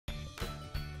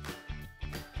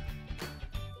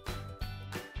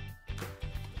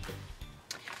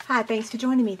Hi, thanks for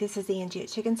joining me. This is Angie at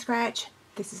ChicnScratch.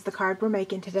 This is the card we're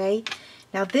making today.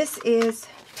 Now this is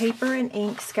paper and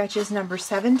ink sketches number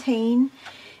 17,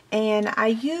 and I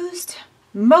used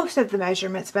most of the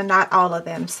measurements but not all of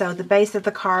them. So the base of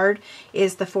the card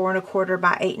is the 4 1/4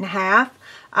 by 8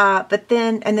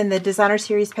 1/2, and then the designer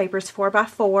series paper is 4 by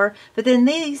 4, but then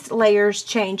these layers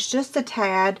change just a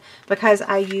tad because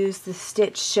I use the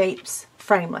stitch shapes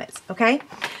framelits. Okay,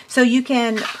 so you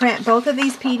can print both of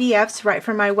these PDFs right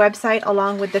from my website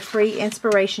along with the free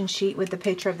inspiration sheet with the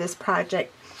picture of this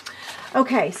project.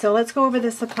 Okay, so let's go over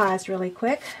the supplies really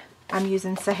quick. I'm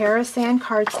using Sahara Sand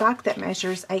cardstock that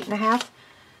measures 8 1/2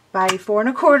 by 4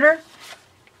 1/4,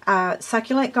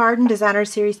 Succulent Garden Designer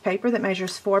Series paper that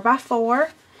measures 4 by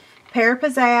 4, Pear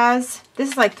Pizzazz,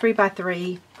 this is like 3 by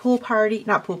 3,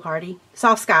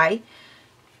 Soft Sky,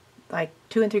 like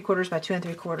 2 3/4 by 2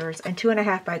 3/4, and 2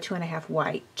 1/2 by 2 1/2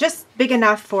 white. Just big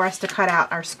enough for us to cut out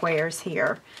our squares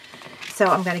here. So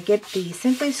I'm going to get the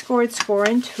Simply Scored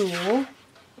scoring tool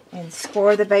and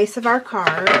score the base of our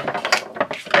card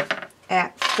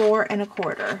at 4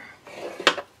 1/4.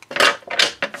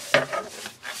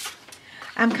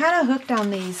 I'm kind of hooked on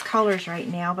these colors right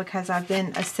now because I've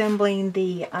been assembling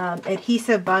the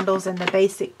adhesive bundles and the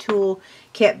basic tool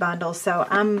kit bundles. So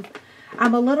I'm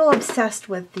a little obsessed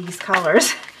with these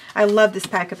colors. I love this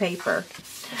pack of paper.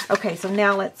 Okay, so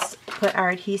now let's put our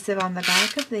adhesive on the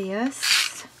back of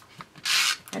this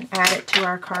and add it to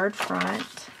our card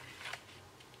front.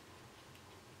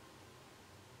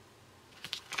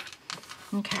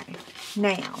 Okay,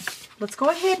 now let's go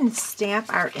ahead and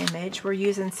stamp our image. We're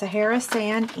using Sahara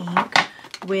Sand ink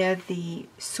with the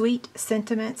Sweet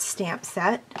Sentiments stamp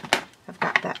set. I've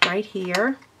got that right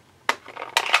here.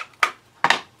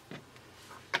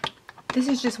 This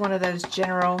is just one of those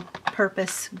general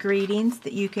purpose greetings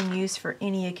that you can use for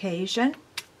any occasion.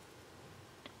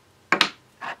 I'm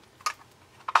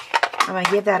going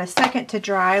to give that a second to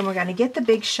dry, and we're going to get the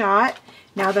big shot.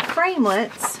 Now the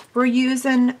framelits, we're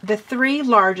using the 3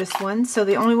 largest ones, so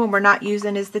the only one we're not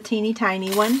using is the teeny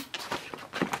tiny one.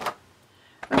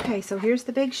 Okay, so here's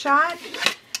the big shot.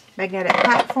 Magnetic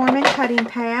platform and cutting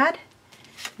pad.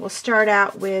 We'll start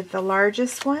out with the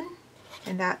largest one,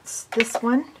 and that's this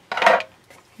one.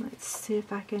 Let's see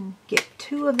if I can get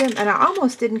 2 of them, and I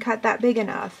almost didn't cut that big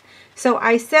enough. So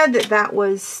I said that that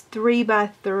was 3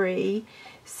 by 3,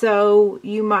 so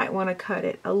you might want to cut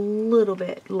it a little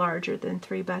bit larger than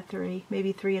 3 by 3,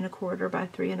 maybe 3 1/4 by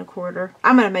 3 1/4.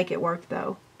 I'm going to make it work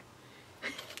though.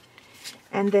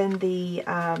 And then the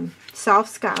Soft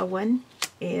Sky one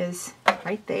is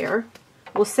right there.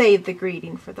 We'll save the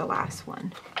greeting for the last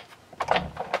one.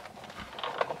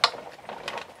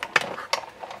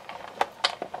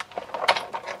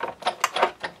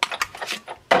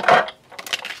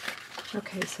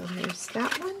 Okay, so here's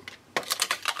that one,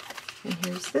 and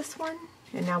here's this one,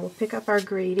 and now we'll pick up our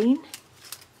greeting.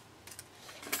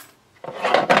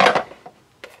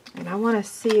 And I want to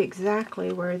see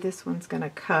exactly where this one's going to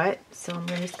cut, so I'm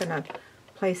just going to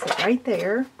place it right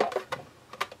there.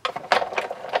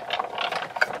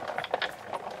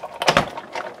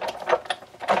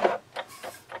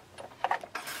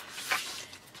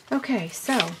 Okay,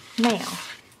 so now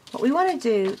what we want to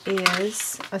do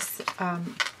is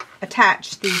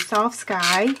attach the Soft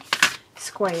Sky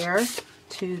square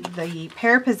to the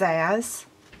Pear Pizzazz,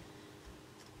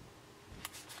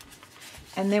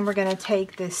 and then we're going to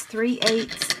take this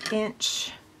 3/8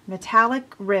 inch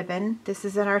metallic ribbon. This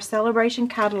is in our celebration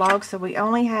catalog, so we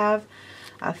only have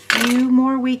a few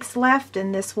more weeks left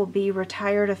and this will be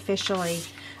retired officially.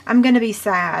 I'm going to be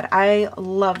sad. I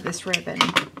love this ribbon.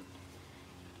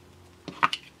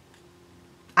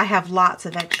 I have lots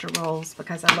of extra rolls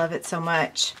because I love it so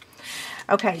much.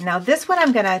 Okay, now this one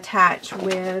I'm going to attach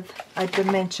with a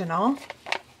dimensional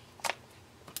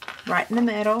right in the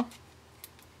middle.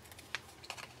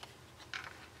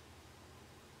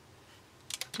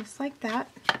 Just like that.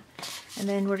 And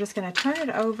then we're just going to turn it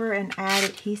over and add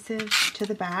adhesive to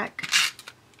the back.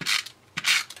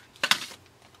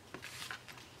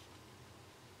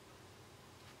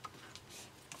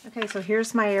 Okay, so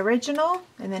here's my original,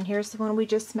 and then here's the one we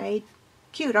just made.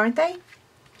 Cute, aren't they?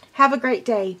 Have a great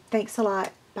day. Thanks a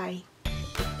lot. Bye.